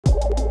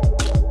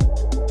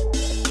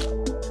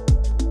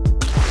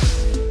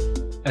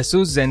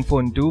Asus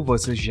Zenfone 2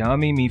 vs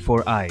Xiaomi Mi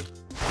 4i.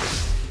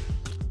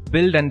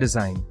 Build and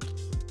design.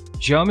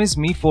 Xiaomi's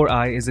Mi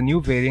 4i is a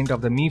new variant of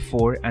the Mi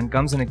 4 and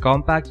comes in a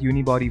compact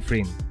unibody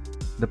frame.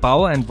 The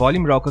power and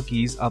volume rocker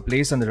keys are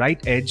placed on the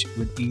right edge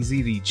with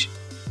easy reach.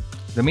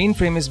 The main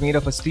frame is made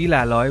of a steel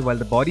alloy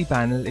while the body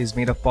panel is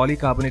made of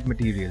polycarbonate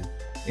material.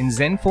 In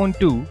Zenfone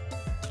 2,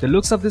 the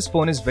looks of this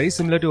phone is very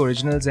similar to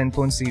original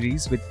Zenfone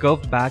series with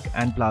curved back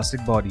and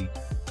plastic body.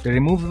 The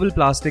removable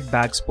plastic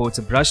bag sports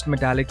a brushed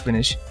metallic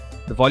finish.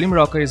 The volume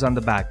rocker is on the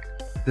back.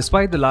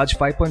 Despite the large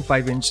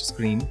 5.5-inch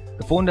screen,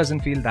 the phone doesn't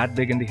feel that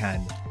big in the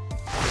hand.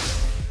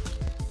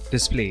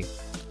 Display.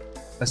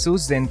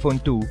 Asus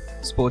Zenfone 2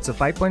 sports a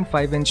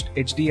 5.5-inch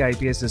HD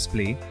IPS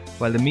display,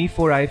 while the Mi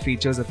 4i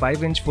features a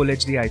 5-inch Full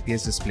HD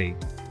IPS display.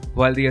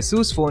 While the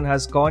Asus phone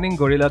has Corning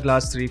Gorilla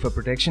Glass 3 for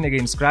protection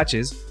against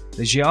scratches,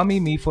 the Xiaomi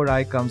Mi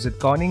 4i comes with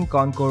Corning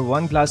Concord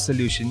One Glass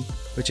solution,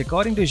 which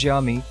according to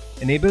Xiaomi,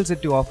 enables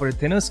it to offer a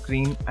thinner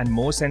screen and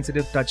more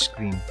sensitive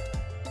touchscreen.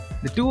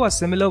 The two are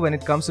similar when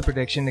it comes to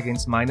protection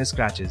against minor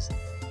scratches.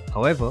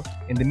 However,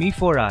 in the Mi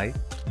 4i,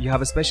 you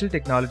have a special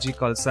technology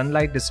called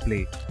Sunlight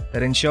Display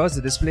that ensures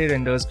the display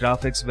renders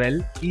graphics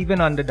well even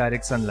under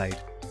direct sunlight.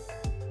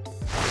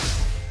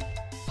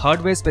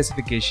 Hardware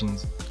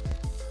specifications.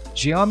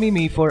 Xiaomi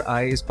Mi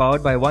 4i is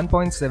powered by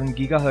 1.7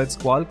 GHz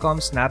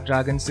Qualcomm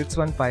Snapdragon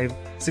 615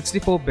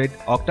 64-bit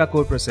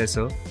octa-core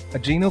processor,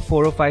 Adreno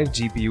 405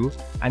 GPU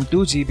and 2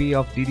 GB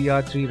of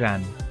DDR3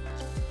 RAM.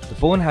 The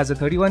phone has a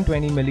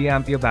 3120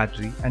 mAh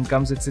battery and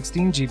comes with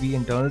 16 GB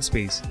internal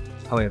space.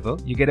 However,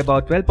 you get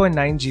about 12.9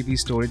 GB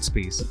storage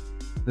space.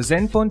 The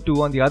Zenfone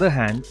 2 on the other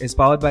hand is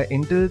powered by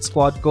Intel's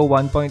quad-core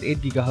 1.8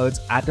 GHz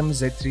Atom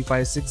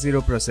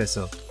Z3560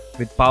 processor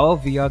with Power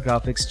VR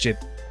graphics chip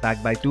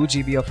backed by 2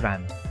 GB of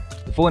RAM.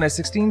 The phone has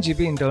 16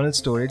 GB internal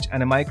storage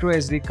and a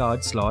microSD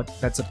card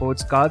slot that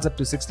supports cards up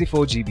to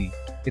 64 GB.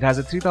 It has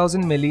a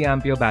 3000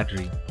 mAh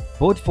battery.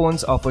 Both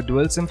phones offer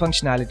dual SIM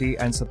functionality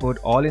and support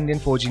all Indian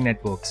 4G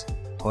networks.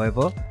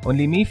 However,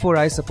 only Mi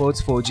 4i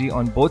supports 4G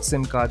on both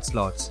SIM card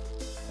slots.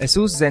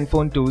 Asus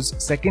Zenfone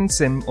 2's second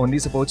SIM only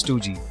supports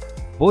 2G.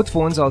 Both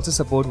phones also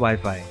support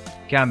Wi-Fi.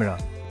 Camera.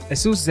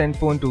 Asus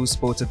Zenfone 2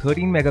 sports a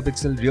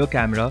 13-megapixel rear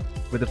camera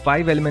with a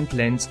 5-element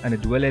lens and a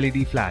dual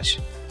LED flash.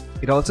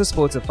 It also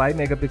sports a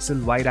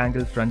 5-megapixel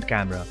wide-angle front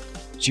camera.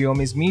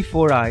 Xiaomi's Mi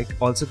 4i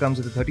also comes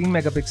with a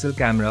 13-megapixel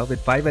camera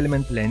with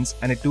 5-element lens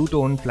and a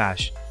 2-tone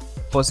flash.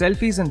 For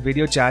selfies and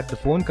video chat, the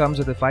phone comes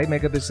with a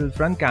 5-megapixel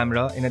front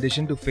camera in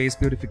addition to face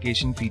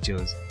purification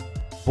features.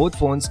 Both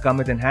phones come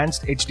with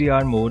enhanced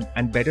HDR mode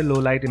and better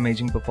low-light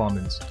imaging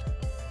performance.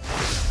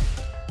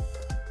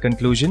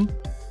 Conclusion.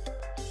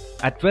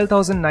 At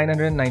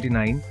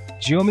 12,999,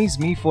 Xiaomi's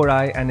Mi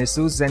 4i and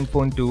Asus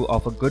Zenfone 2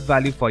 offer good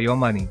value for your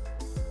money.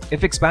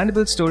 If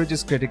expandable storage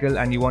is critical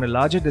and you want a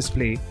larger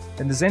display,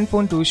 then the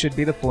Zenfone 2 should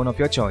be the phone of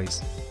your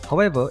choice.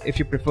 However, if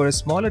you prefer a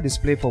smaller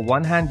display for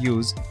one-hand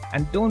use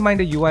and don't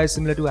mind a UI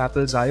similar to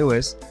Apple's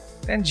iOS,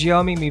 then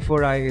Xiaomi Mi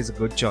 4i is a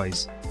good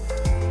choice.